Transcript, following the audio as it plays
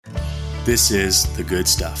This is The Good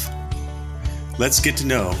Stuff. Let's get to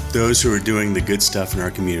know those who are doing the good stuff in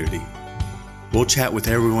our community. We'll chat with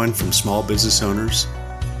everyone from small business owners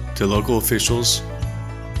to local officials.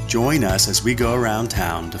 Join us as we go around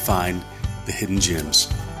town to find the hidden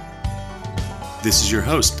gems. This is your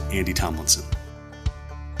host, Andy Tomlinson.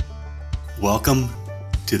 Welcome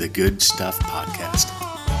to the Good Stuff Podcast.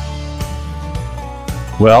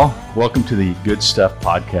 Well, welcome to the Good Stuff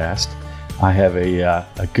Podcast. I have a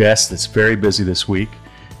guest that's very busy this week,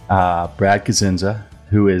 Brad Cosenza,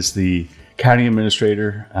 who is the county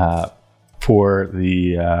administrator for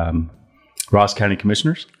the Ross County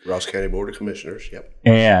Commissioners. Ross County Board of Commissioners, yep.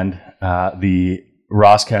 And the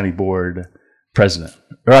Ross County Board President.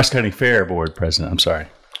 Ross County Fair Board President, I'm sorry.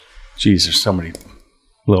 Geez, there's so many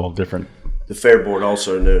little different... The Fair Board,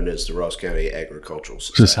 also known as the Ross County Agricultural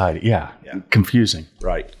Society. Yeah. Confusing.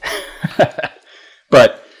 Right.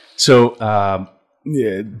 But... So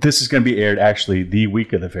this is going to be aired actually the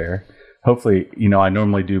week of the fair. Hopefully, I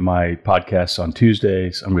normally do my podcasts on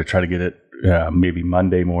Tuesdays. I'm going to try to get it maybe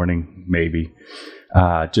Monday morning, maybe,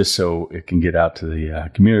 just so it can get out to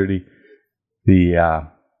the community.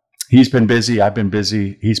 He's been busy. I've been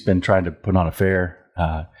busy. He's been trying to put on a fair,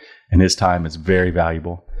 and his time is very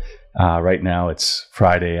valuable. Right now it's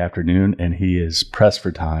Friday afternoon, and he is pressed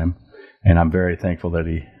for time, and I'm very thankful that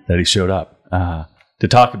he showed up. To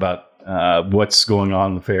talk about what's going on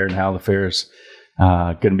in the fair and how the fair is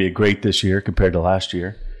going to be great this year compared to last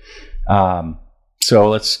year. So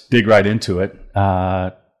let's dig right into it.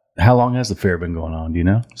 How long has the fair been going on? Do you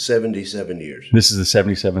know? 77 years. This is the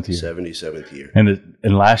 77th year? 77th year.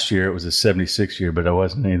 And last year it was the 76th year, but it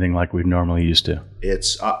wasn't anything like we normally used to.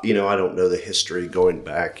 It's, I don't know the history going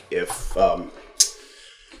back if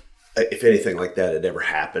anything like that had ever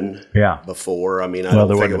happened before. I mean, I don't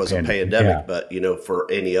think it was a pandemic, but, for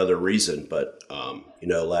any other reason. But,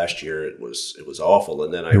 last year it was awful.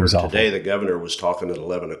 And then I heard today the governor was talking at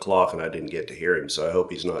 11 o'clock and I didn't get to hear him. So I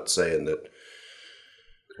hope he's not saying that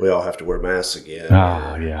we all have to wear masks again.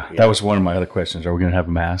 That was one of my other questions. Are we going to have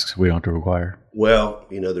masks we don't have to require? Well,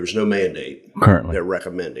 there's no mandate. Currently. They're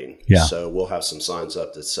recommending. Yeah. So we'll have some signs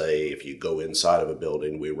up that say if you go inside of a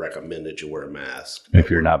building, we recommend that you wear a mask. If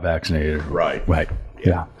you're not vaccinated. Right. Right.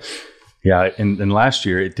 Yeah. And last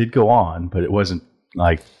year it did go on, but it wasn't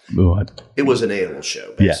like... It was an animal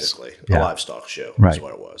show, basically. Yes. A livestock show is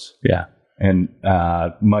what it was. Yeah. And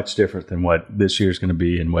much different than what this year's going to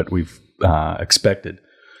be and what we've expected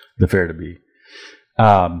the fair to be.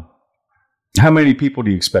 How many people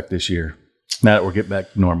do you expect this year now that we're getting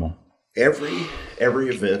back to normal? Every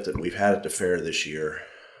event that we've had at the fair this year,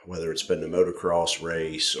 whether it's been the motocross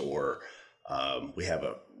race or we have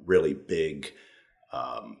a really big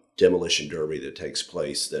demolition derby that takes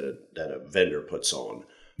place that a vendor puts on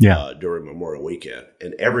during Memorial Weekend,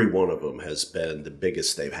 and every one of them has been the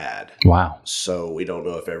biggest they've had. Wow. So we don't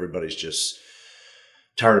know if everybody's just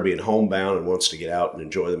tired of being homebound and wants to get out and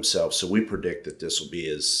enjoy themselves. So we predict that this will be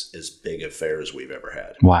as big a fair as we've ever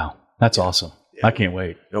had. Wow. That's awesome. Yeah. I can't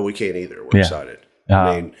wait. No, we can't either. We're excited.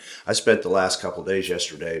 I spent the last couple of days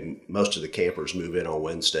yesterday. Most of the campers move in on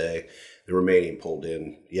Wednesday. The remaining pulled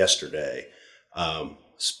in yesterday.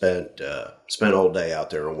 Spent all day out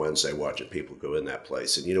there on Wednesday watching people go in that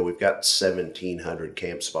place. And, we've got 1,700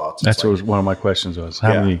 camp spots. That's what one of my questions was.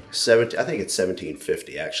 How many? I think it's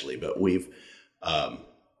 1,750 actually, but we've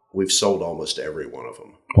sold almost every one of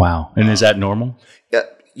them. Wow. And is that normal? Yeah.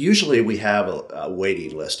 Usually we have a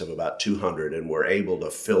waiting list of about 200, and we're able to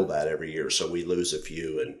fill that every year. So we lose a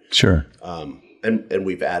few, and sure. And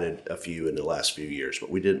we've added a few in the last few years, but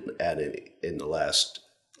we didn't add any in the last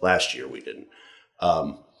year. We didn't.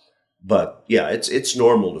 But yeah, it's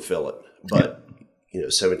normal to fill it. But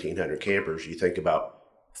 1,700 campers. You think about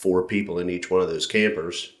 4 people in each one of those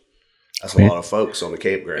campers. That's a lot of folks on the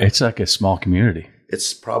campground. It's like a small community.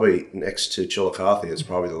 It's probably next to Chillicothe. It's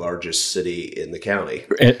probably the largest city in the county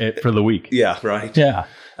for the week. Yeah, right. Yeah,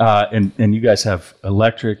 and you guys have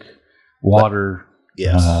electric, water.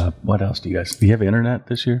 Yes. What else do you have internet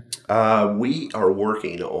this year? We are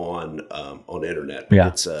working on internet. Yeah.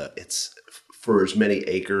 It's for as many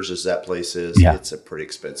acres as that place is. Yeah. It's a pretty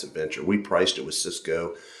expensive venture. We priced it with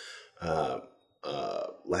Cisco.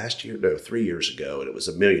 3 years ago, and it was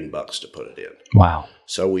 $1 million to put it in. Wow.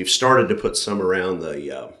 So we've started to put some around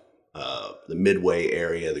the midway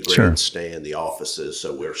area, the grandstand, the offices.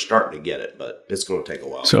 So we're starting to get it, but it's going to take a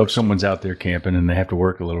while. So if someone's out there camping and they have to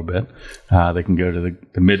work a little bit, they can go to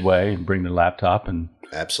the midway and bring their laptop and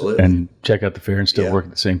absolutely and check out the fair and still work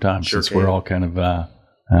at the same time. Sure since can. we're all kind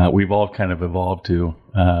of we've all kind of evolved to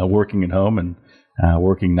working at home and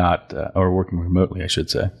working working remotely, I should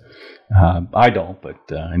say. I don't, but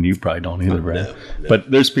and you probably don't either, Brad. No.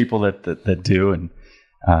 But there's people that do, and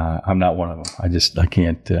I'm not one of them. I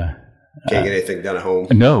can't. Can't get anything done at home.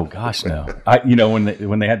 No, gosh, no.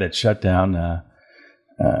 When they had that shutdown,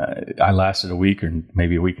 I lasted a week or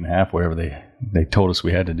maybe a week and a half, wherever they told us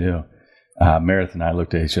we had to do. Meredith and I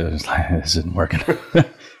looked at each other and was like, this isn't working.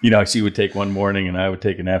 She would take one morning and I would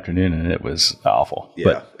take an afternoon, and it was awful. Yeah,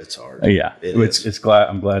 but, it's hard.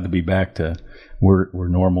 I'm glad to be back to we're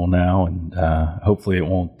normal now, and hopefully it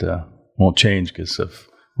won't change because of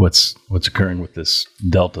what's occurring with this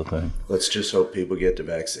Delta thing. Let's just hope people get the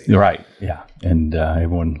vaccine. Right. Yeah. And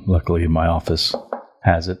everyone, luckily, in my office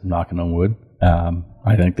has it. Knocking on wood.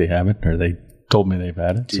 I think they have it, or they told me they've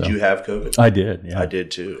had it. Did you have COVID? I did. Yeah, I did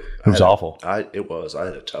too. It was awful. It was. I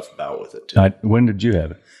had a tough bout with it too. When did you have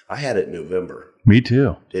it? I had it in November. Me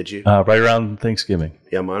too. Did you? Right around Thanksgiving.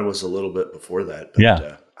 Yeah, mine was a little bit before that. But,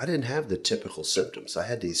 yeah. I didn't have the typical symptoms. I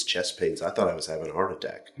had these chest pains. I thought I was having a heart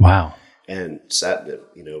attack. Wow. And sat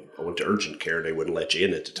in I went to urgent care. They wouldn't let you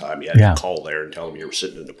in at the time. You had to call there and tell them you were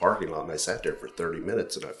sitting in the parking lot. And I sat there for 30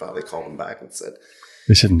 minutes, and I finally called them back and said,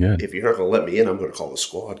 "This isn't good. If you're not going to let me in, I'm going to call the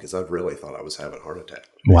squad because I really thought I was having a heart attack."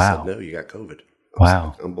 Wow. They said, "No, you got COVID."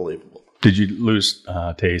 Wow. Like, unbelievable. Did you lose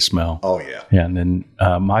taste, smell? Oh, yeah. Yeah, and then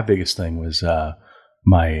my biggest thing was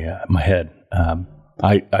my head.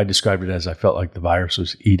 I described it as I felt like the virus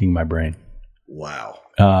was eating my brain. Wow.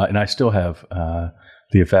 And I still have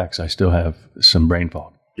the effects. I still have some brain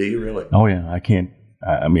fog. Do you really? Oh, yeah. I can't.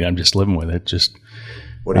 I'm just living with it. Just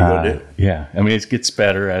what are you going to do? Yeah. It gets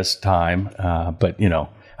better as time. But,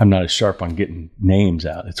 I'm not as sharp on getting names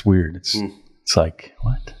out. It's weird. It's like,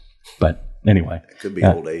 what? But anyway. It could be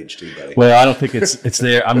old age too, buddy. Well, I don't think it's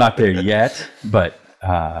there. I'm not there yet, but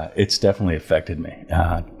it's definitely affected me,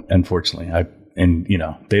 unfortunately.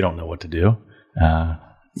 They don't know what to do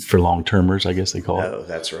for long-termers, I guess they call it. Oh,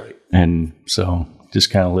 that's right. And so just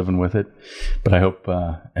kind of living with it. But I hope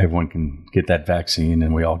everyone can get that vaccine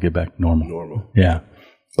and we all get back to normal. Yeah.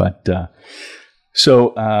 But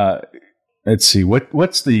let's see.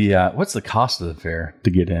 What's the cost of the fair to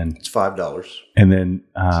get in? It's $5. And then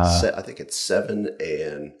I think it's 7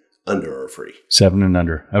 and under are free. 7 and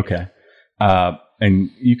under. Okay.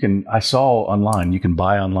 And I saw online, you can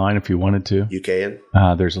buy online if you wanted to. You can.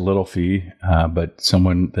 There's a little fee, but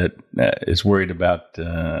someone that is worried about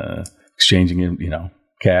exchanging,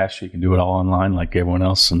 cash, you can do it all online like everyone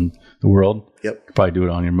else in the world. Yep. You can probably do it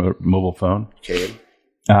on your mobile phone. Can.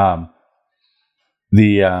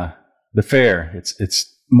 The fair,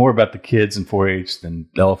 it's more about the kids in 4-H than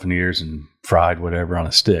elephant ears and fried whatever on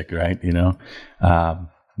a stick, right?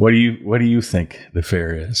 What do you think the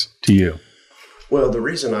fair is to you? Well, the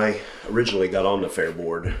reason I originally got on the fair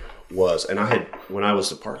board was, when I was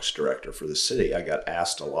the parks director for the city, I got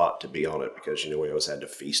asked a lot to be on it because, we always had to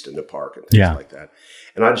feast in the park and things like that.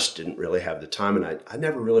 And I just didn't really have the time. And I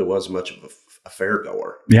never really was much of a fair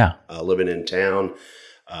goer. Yeah. Living in town,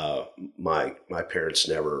 my parents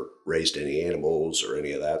never raised any animals or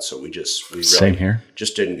any of that. So we really Same here.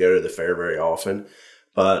 Just didn't go to the fair very often.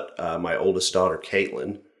 But my oldest daughter,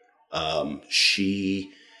 Caitlin,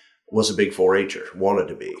 she was a big 4-H'er, wanted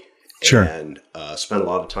to be. Sure. And spent a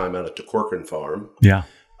lot of time out at the Corcoran farm. Yeah.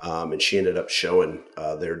 And she ended up showing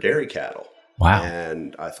their dairy cattle. Wow.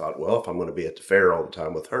 And I thought, well, if I'm going to be at the fair all the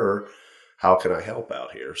time with her, how can I help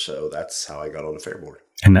out here? So that's how I got on the fair board.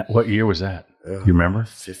 And what year was that? You remember?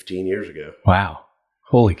 15 years ago. Wow.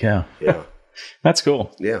 Holy cow. Yeah. That's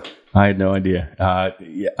cool. Yeah. I had no idea.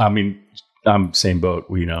 I'm same boat,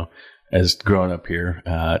 as growing up here.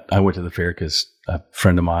 I went to the fair because a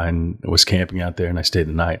friend of mine was camping out there and I stayed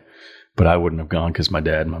the night, but I wouldn't have gone because my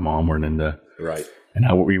dad and my mom weren't into, right.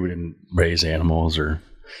 And we didn't raise animals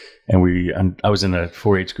I was in a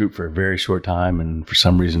 4-H group for a very short time, and for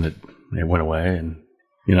some reason it went away, and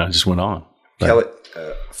it just went on. Kelly,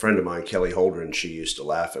 a friend of mine, Kelly Holdren, she used to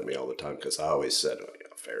laugh at me all the time because I always said,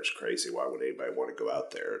 fair's crazy. Why would anybody want to go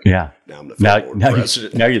out there? And yeah. Now I'm the fair board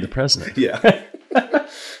president. Now you're the president. Yeah.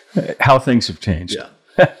 How things have changed. Yeah.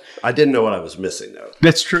 I didn't know what I was missing though.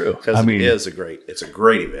 That's true. Because it's a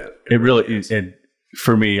great event. It really is. And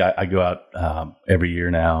for me, I go out every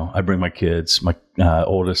year now. I bring my kids. My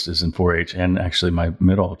oldest is in 4-H, and actually my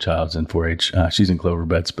middle child's in 4-H. She's in clover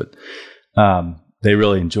beds, but they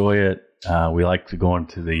really enjoy it. We like to go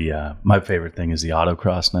into my favorite thing is the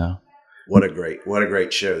autocross now. What a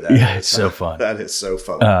great show that is. Yeah, it's so fun. That is so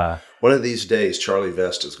fun. One of these days, Charlie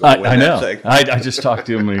Vest is going to win that thing. I just talked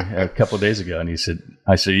to him a couple of days ago, and he said,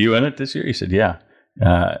 "Are you in it this year?" He said, "Yeah,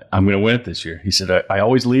 I'm going to win it this year." He said, "I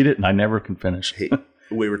always lead it, and I never can finish."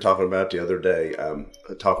 we were talking about the other day,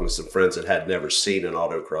 talking to some friends that had never seen an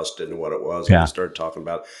autocross, didn't know what it was. And we started talking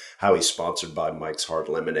about how he's sponsored by Mike's Hard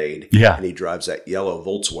Lemonade. Yeah. And he drives that yellow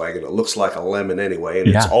Volkswagen. It looks like a lemon anyway. And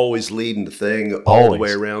it's always leading the thing all the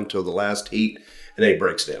way around till the last heat. And then he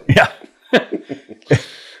breaks down. Yeah.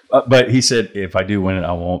 But he said, if I do win it,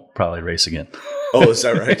 I won't probably race again. Oh, is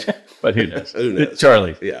that right? But who knows? Who knows?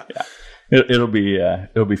 Charlie. Yeah. It'll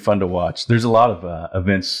be fun to watch. There's a lot of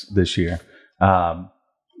events this year.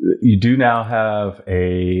 You do now have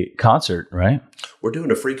a concert, right? We're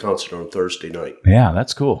doing a free concert on Thursday night. Yeah,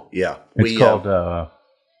 that's cool. Yeah. It's called the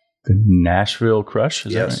Nashville Crush,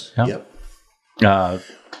 is that right? Yeah. Yep.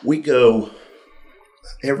 We go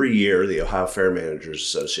every year. The Ohio Fair Managers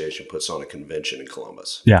Association puts on a convention in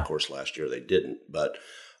Columbus. Yeah. Of course, last year they didn't, but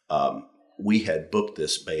we had booked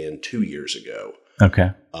this band 2 years ago.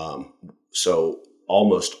 Okay. So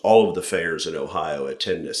almost all of the fairs in Ohio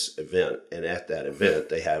attend this event, and at that event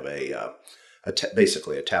they have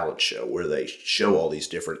basically a talent show where they show all these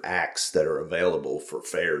different acts that are available for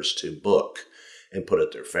fairs to book and put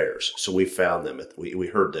at their fairs. So we found them we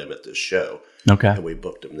heard them at this show. Okay. And we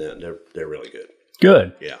booked them then. They're really good.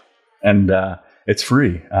 Good. Yeah. And it's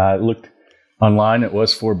free. I looked online, it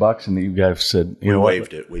was $4, and you guys said, we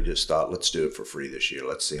waived it. We just thought, let's do it for free this year.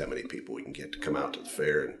 Let's see how many people we can get to come out to the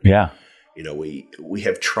fair. And, we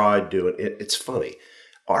have tried doing it. It's funny.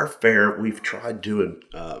 Our fair, we've tried doing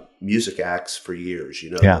music acts for years.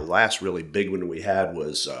 The last really big one we had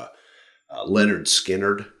was Leonard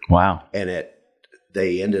Skinnard. Wow. And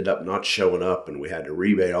they ended up not showing up, and we had to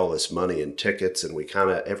rebate all this money in tickets, and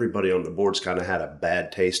everybody on the boards kind of had a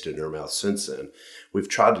bad taste in their mouth since then. We've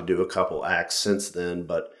tried to do a couple acts since then,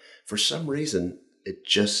 but for some reason, it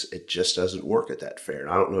just doesn't work at that fair. And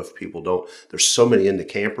I don't know if people don't. There's so many into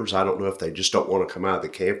campers. I don't know if they just don't want to come out of the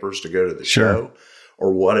campers to go to the show,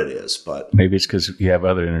 or what it is. But maybe it's because you have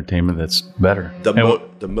other entertainment that's better. The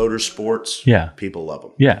motorsports, people love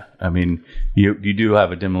them. Yeah, I mean, you do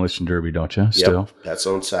have a demolition derby, don't you? Still, that's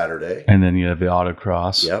on Saturday, and then you have the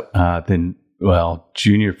autocross. Yep. Then. Well,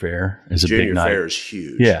 Junior Fair is a big night. Junior Fair is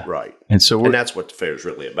huge. Yeah. Right. And that's what the fair is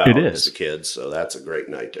really about. It is. As the kids. So that's a great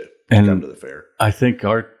night to come to the fair. I think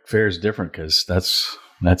our fair is different because that's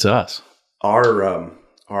us. Our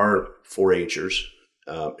 4-Hers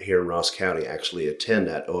here in Ross County actually attend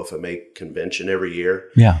that OFMA convention every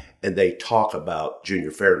year. Yeah. And they talk about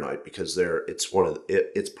Junior Fair night because it's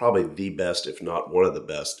probably the best, if not one of the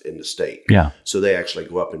best in the state. Yeah. So they actually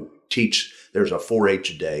go up and teach. There's a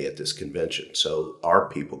 4-H day at this convention. So our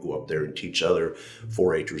people go up there and teach other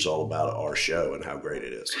 4-Hers all about our show and how great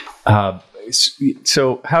it is.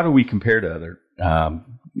 So how do we compare to other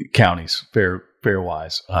counties,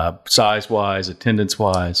 fair-wise, size-wise,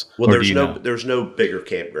 attendance-wise? Well, there's no bigger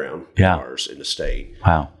campground than ours in the state.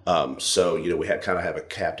 Wow. So, we kind of have a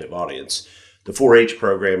captive audience. The 4-H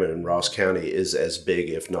program in Ross County is as big,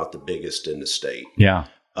 if not the biggest in the state. Yeah.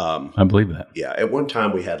 I believe that. Yeah. At one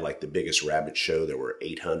time, we had like the biggest rabbit show. There were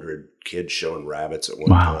 800 kids showing rabbits at one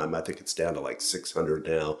time. I think it's down to like 600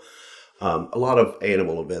 now. A lot of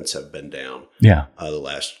animal events have been down. Yeah.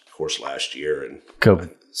 Last year. And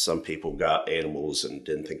COVID. Some people got animals and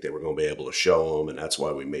didn't think they were going to be able to show them. And that's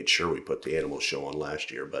why we made sure we put the animal show on last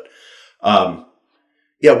year. But,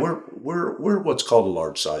 we're what's called a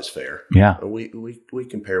large size fair. Yeah. We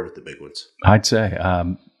compare with the big ones. I'd say,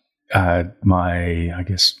 my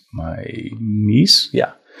niece,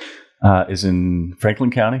 is in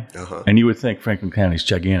Franklin County, and you would think Franklin County is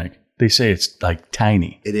gigantic. They say it's like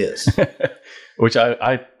tiny. It is, which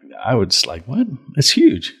I would just like. What? It's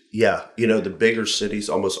huge. Yeah, the bigger cities,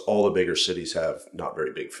 almost all the bigger cities have not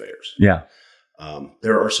very big fairs. Yeah,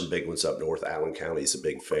 there are some big ones up north. Allen County is a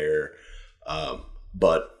big fair,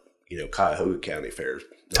 but Cuyahoga County Fair is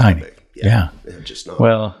tiny. Big. Yeah. Just not.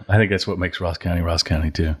 Well, I think that's what makes Ross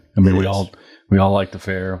County too. I mean, we all like the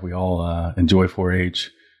fair. We all enjoy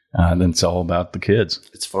 4-H. Then it's all about the kids.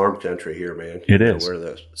 It's farm country here, man. It is. We're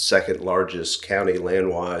the second largest county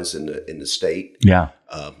land-wise in the state. Yeah.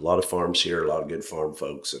 A lot of farms here, a lot of good farm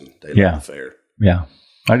folks, and they love the fair. Yeah,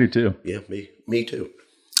 I do too. Yeah, me too.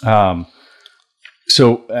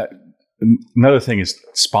 So another thing is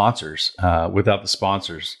sponsors. Without the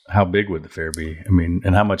sponsors, how big would the fair be? I mean,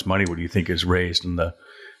 and how much money would you think is raised in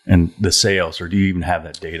the sales, or do you even have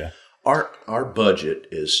that data? Our budget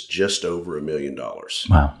is just over $1 million.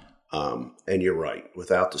 Wow. And you're right.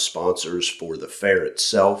 Without the sponsors for the fair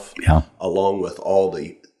itself, along with all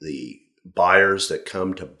the buyers that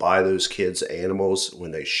come to buy those kids' animals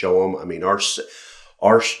when they show them, I mean, our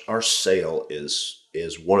sale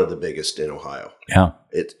is one of the biggest in Ohio. Yeah,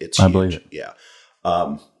 it's I huge. believe it. Yeah.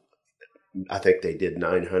 I think they did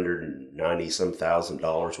 $990 thousand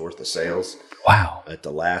worth of sales. Wow. At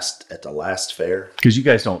the last fair. Because you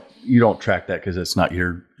guys don't track that because it's not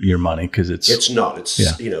your money, because it's not. It's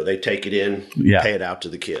they take it in, pay it out to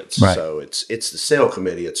the kids. Right. So it's the sale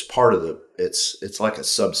committee. It's part of it's like a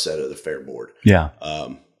subset of the fair board. Yeah.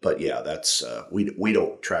 But yeah, that's we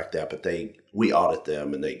don't track that, but we audit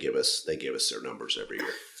them and they give us their numbers every year.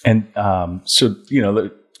 And so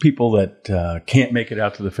the people that can't make it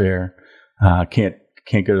out to the fair, can't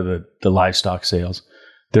go to the livestock sales.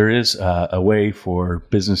 There is a way for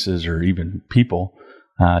businesses or even people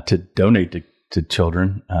to donate to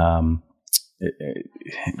children.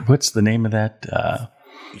 What's the name of that?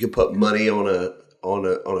 You can put money on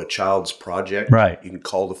a child's project. Right. You can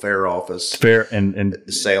call the fair office. And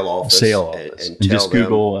the sale office. And just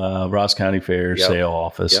Google Ross County Fair sale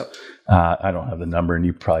office. Yep. I don't have the number, and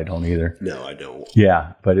you probably don't either. No, I don't.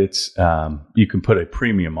 Yeah, but it's you can put a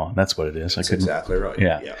premium on. That's what it is. That's exactly right.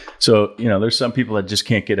 Yeah. So there's some people that just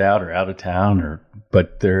can't get out or out of town,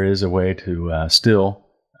 but there is a way to still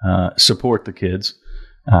support the kids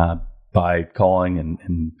by calling,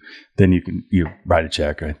 and then you write a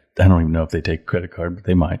check. I don't even know if they take a credit card, but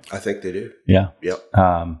they might. I think they do. Yeah. Yep.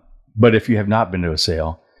 But if you have not been to a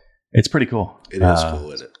sale, it's pretty cool. It is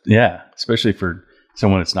cool, isn't it? Yeah, especially for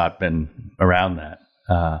someone that's not been around that.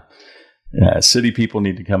 City people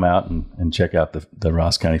need to come out and check out the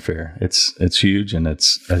Ross County Fair. It's huge, and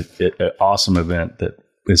it's an awesome event that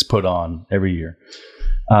is put on every year.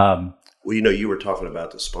 Well, you were talking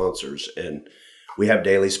about the sponsors, and we have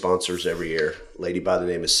daily sponsors every year. A lady by the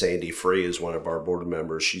name of Sandy Free is one of our board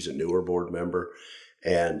members. She's a newer board member,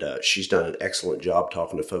 and she's done an excellent job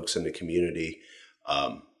talking to folks in the community.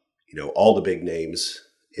 All the big names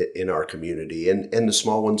in our community and the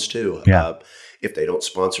small ones too. Yeah. If they don't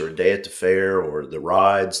sponsor a day at the fair or the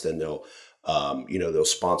rides, then they'll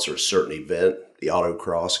sponsor a certain event. The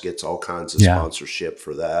autocross gets all kinds of sponsorship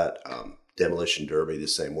for that. Demolition Derby the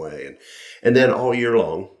same way. And then all year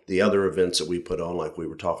long, the other events that we put on, like we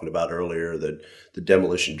were talking about earlier, the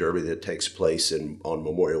Demolition Derby that takes place on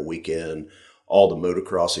Memorial Weekend, all the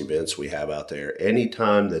motocross events we have out there.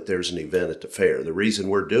 Anytime that there's an event at the fair, the reason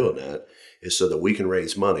we're doing that is so that we can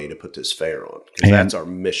raise money to put this fair on. Because that's our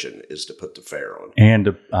mission, is to put the fair on.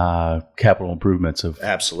 And capital improvements of...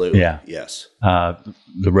 Absolutely. Yeah. Yes.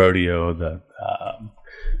 The rodeo, the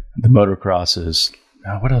motocrosses.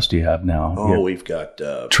 What else do you have now? Oh, we've got...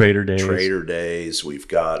 Trader Days. Trader Days. We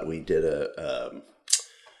did an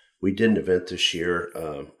event this year.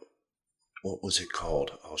 What was it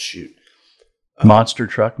called? Oh, shoot. Monster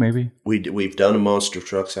truck, maybe? We've done a monster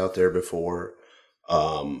trucks out there before.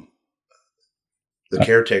 The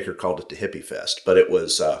caretaker called it the Hippie Fest, but it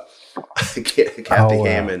was Kathy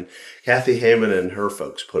Hammond and her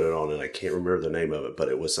folks put it on, and I can't remember the name of it, but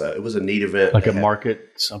it was a neat event. Like a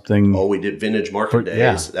market something. Oh, we did Vintage Market Days.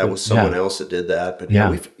 Yeah, that was someone else that did that, but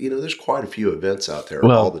there's quite a few events out there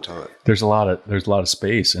all the time. There's a lot of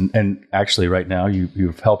space, and actually right now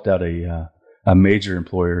you've helped out a major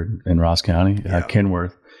employer in Ross County,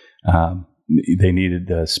 Kenworth. They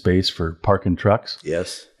needed space for parking trucks.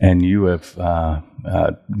 Yes. And you have,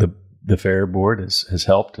 the fair board has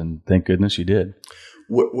helped, and thank goodness you did.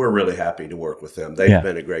 We're really happy to work with them. They've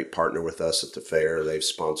been a great partner with us at the fair. They've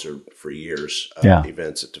sponsored for years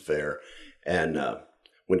events at the fair. And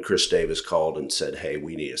when Chris Davis called and said, hey,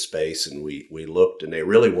 we need a space, and we looked, and they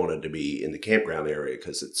really wanted to be in the campground area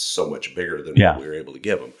because it's so much bigger than what we were able to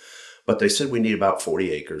give them. But they said we need about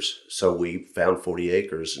 40 acres. So we found 40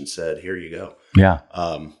 acres and said, here you go. Yeah.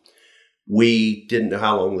 We didn't know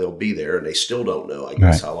how long they'll be there, and they still don't know, I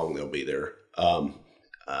guess, how long they'll be there.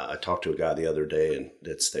 I talked to a guy the other day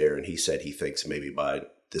that's there, and he said he thinks maybe by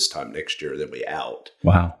this time next year they'll be out.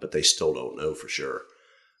 Wow. But they still don't know for sure.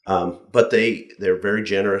 But they're very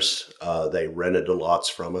generous. They rented the lots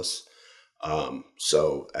from us.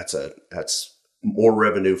 So that's more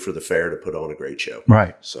revenue for the fair to put on a great show.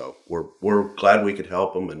 Right. So we're glad we could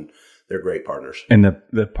help them, and they're great partners. And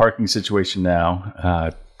the parking situation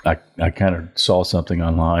now, I kind of saw something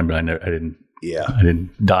online, but I didn't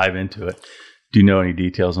dive into it. Do you know any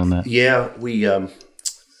details on that? Yeah, we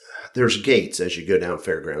there's gates as you go down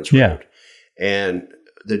Fairgrounds Road, and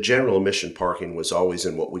the general admission parking was always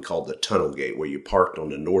in what we called the tunnel gate, where you parked on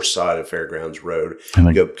the north side of Fairgrounds Road,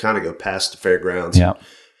 and go past the fairgrounds. Yeah.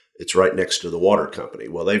 It's right next to the water company.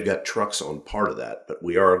 Well, they've got trucks on part of that, but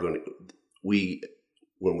when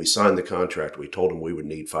we signed the contract, we told them we would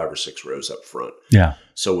need 5 or 6 rows up front. Yeah.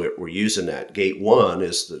 So we're using that. Gate 1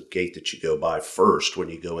 is the gate that you go by first when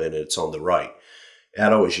you go in, and it's on the right.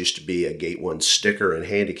 That always used to be a Gate 1 sticker and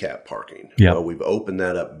handicap parking. Yeah. Well, we've opened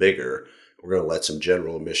that up bigger. we're going to let some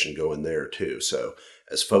general admission go in there too. So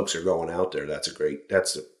as folks are going out there,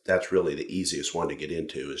 that's really the easiest one to get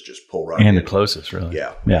into, is just pull right in. And the closest, really.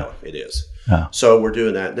 Yeah, it is. Oh. So we're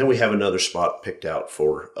doing that. And then we have another spot picked out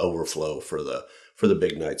for overflow for the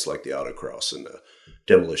big nights like the autocross and the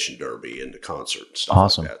demolition derby and the concert and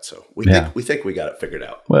stuff like that. So we think we got it figured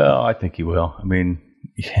out. Well, I think you will. I mean,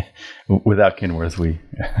 without Kenworth,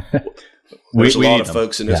 there's a lot of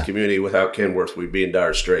folks in this community. Without Kenworth, we'd be in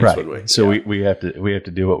dire straits, wouldn't we? So we have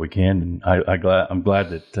to do what we can, and I'm glad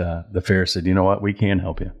that the fair said, you know what, we can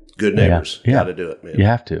help you. Good neighbors, got to do it, man. You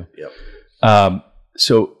have to. Yep.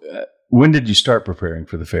 So when did you start preparing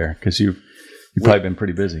for the fair? Because you've probably been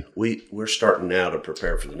pretty busy. We're starting now to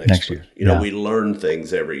prepare for the next year. You know, we learn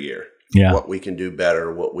things every year. Yeah. What we can do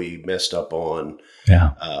better, what we messed up on.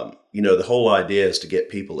 Yeah. You know, the whole idea is to get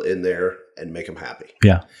people in there and make them happy.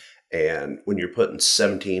 Yeah. And when you're putting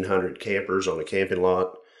 1,700 campers on a camping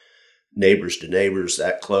lot, neighbors to neighbors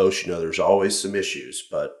that close, you know, there's always some issues,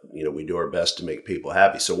 but, you know, we do our best to make people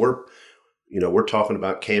happy. So we're talking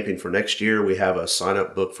about camping for next year. We have a sign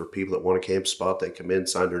up book for people that want a camp spot. They come in,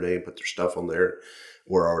 sign their name, put their stuff on there.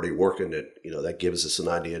 We're already working it. You know, that gives us an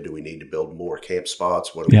idea. Do we need to build more camp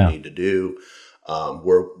spots? What do we need to do?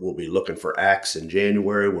 We'll be looking for acts in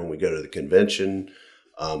January when we go to the convention.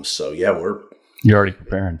 You're already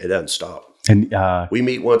preparing. It doesn't stop. And we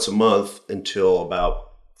meet once a month until about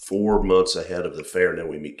 4 months ahead of the fair, and then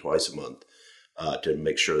we meet twice a month to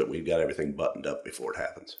make sure that we've got everything buttoned up before it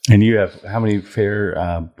happens. And you have how many fair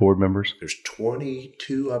board members? There's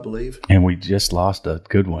 22, I believe. And we just lost a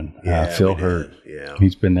good one, Phil Hurd. Yeah.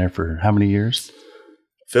 He's been there for how many years?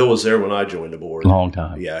 Phil was there when I joined the board. Long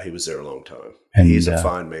time. Yeah, he was there a long time. And he's a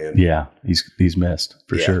fine man. Yeah, he's missed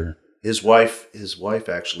for sure. His wife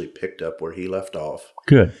actually picked up where he left off.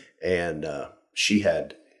 Good. And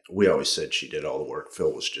we always said she did all the work.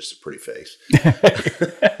 Phil was just a pretty face.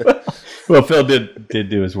 Well, Phil did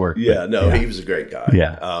do his work. He was a great guy.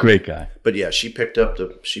 Yeah, great guy. But yeah, she picked up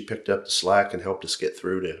the slack and helped us get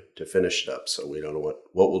through to finish it up. So we don't know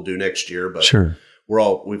what we'll do next year, but sure.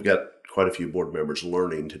 We've got quite a few board members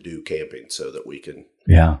learning to do camping so that we can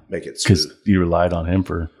make it smooth. Because you relied on him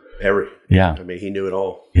for I mean, he knew it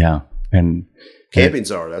all. Yeah. And camping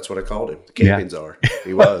czar, that's what I called him. The camping czar.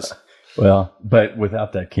 He was. Well, but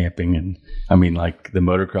without that camping, and I mean, like the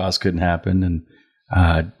motocross couldn't happen,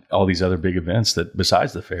 and all these other big events that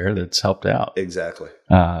besides the fair that's helped out. Exactly.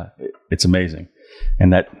 It's amazing.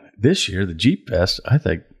 And that this year, the Jeep Fest, I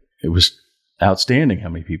think it was outstanding how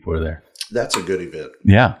many people were there. That's a good event.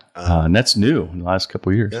 Yeah. And that's new in the last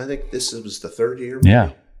couple of years. I think this was the third year.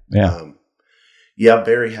 Maybe. Yeah.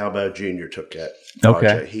 Barry Howbow Jr. took that project.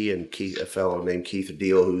 Okay. He and a fellow named Keith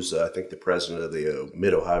Deal, who's I think the president of the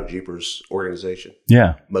Mid-Ohio Jeepers organization.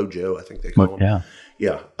 Yeah. Mojo, I think they call him. Yeah.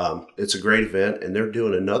 Yeah. It's a great event, and they're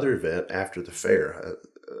doing another event after the fair,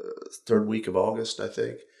 third week of August, I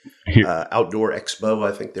think. Outdoor Expo,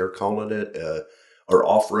 I think they're calling it, or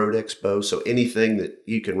Off-Road Expo. So anything that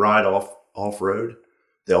you can ride off-road,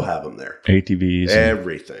 they'll have them there. ATVs.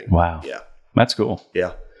 Everything. Wow. Yeah. That's cool.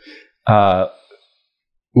 Yeah.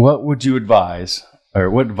 What would you advise, or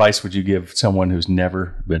what advice would you give someone who's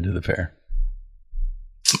never been to the fair?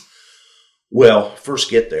 Well, first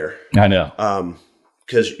get there. I know.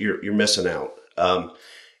 Because you're missing out.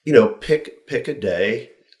 Pick a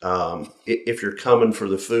day. If you're coming for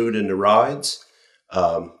the food and the rides,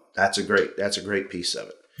 that's a great piece of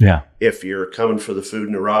it. Yeah. If you're coming for the food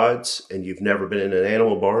and the rides and you've never been in an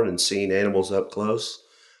animal barn and seen animals up close,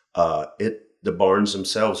 the barns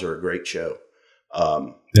themselves are a great show.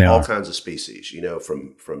 All kinds of species,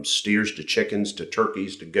 from steers to chickens to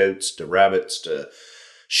turkeys to goats to rabbits to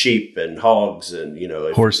sheep and hogs and,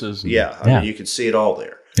 horses. I mean, you can see it all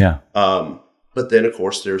there. Yeah. But then of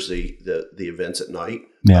course there's the events at night,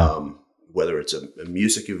 whether it's a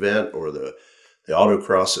music event or the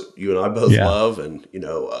autocross that you and I both love. And,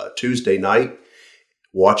 Tuesday night,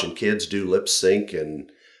 watching kids do lip sync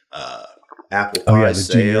and, apple pie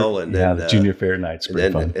sale and then the junior fair nights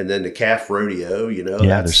pretty fun. And then the calf rodeo,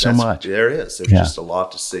 there's so much. There is. There's just a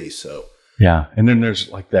lot to see. So and then there's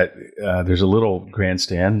like that. There's a little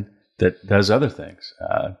grandstand that does other things.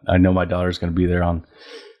 I know my daughter's going to be there on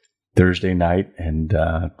Thursday night and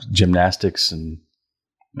gymnastics and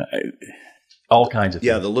all kinds of things.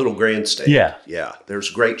 Yeah, the little grandstand. Yeah. There's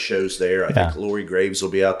great shows there. I think Lori Graves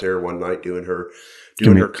will be out there one night doing her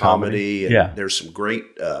comedy. And there's some great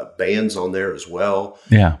bands on there as well.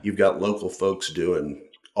 Yeah. You've got local folks doing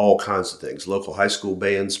all kinds of things. Local high school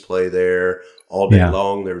bands play there all day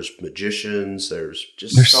long. There's magicians. There's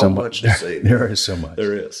so much to see. There is so much.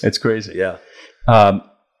 There is. It's crazy. Yeah.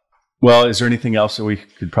 Well, is there anything else that we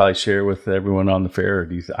could probably share with everyone on the fair? Or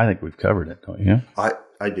I think we've covered it, don't you?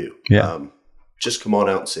 I do. Yeah. Just come on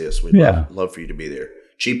out and see us. We'd love for you to be there.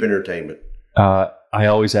 Cheap entertainment. I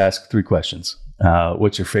always ask 3 questions.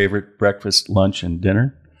 What's your favorite breakfast, lunch, and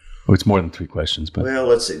dinner? Oh, it's more than 3 questions, but well,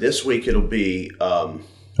 let's see. This week it'll be.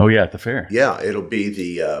 At the fair. Yeah, it'll be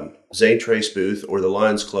the Zane Trace booth or the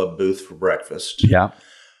Lions Club booth for breakfast. Yeah.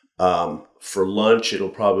 For lunch, it'll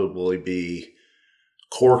probably be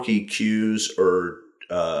Corky Q's or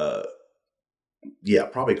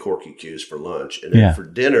probably Corky Q's for lunch, and then for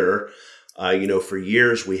dinner, for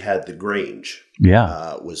years we had the Grange.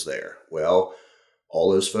 Was there. Well,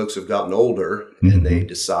 all those folks have gotten older, and they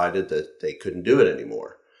decided that they couldn't do it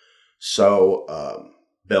anymore. So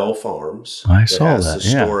Bell Farms, I saw that. The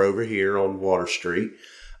store over here on Water Street,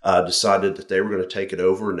 decided that they were going to take it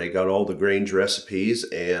over, and they got all the Grange recipes,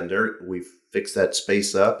 and we've fixed that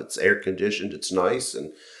space up. It's air conditioned. It's nice,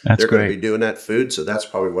 and they're going to be doing that food. So that's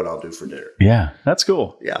probably what I'll do for dinner. Yeah, that's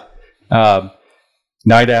cool. Yeah.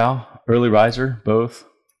 Night owl, early riser, both.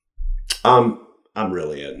 I'm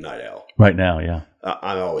really a night owl right now. Yeah,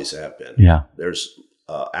 I always have been. Yeah, there's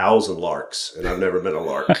owls and larks, and I've never been a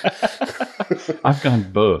lark. I've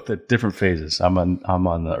gone both at different phases. I'm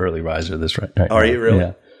on the early riser this right now. Are you really?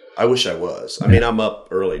 Yeah. I wish I was. I mean, I'm up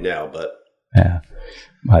early now, but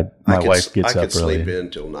my wife gets up early. I could sleep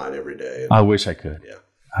in till 9 every day. I wish I could. Yeah,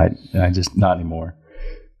 I just not anymore.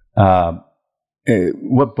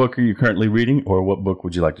 What book are you currently reading, or what book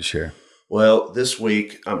would you like to share? Well, this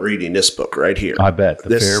week I'm reading this book right here. I bet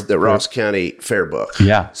the Ross County Fair book.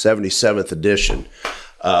 Yeah, 77th edition.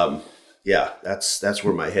 That's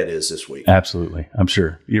where my head is this week. Absolutely, I'm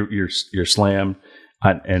sure you're slammed,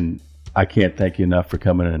 and I can't thank you enough for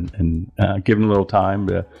coming and giving a little time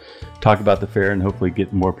to talk about the fair and hopefully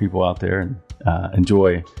get more people out there and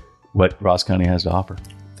enjoy what Ross County has to offer.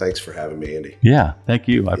 Thanks for having me, Andy. Yeah, thank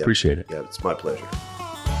you. I appreciate it. Yeah, it's my pleasure.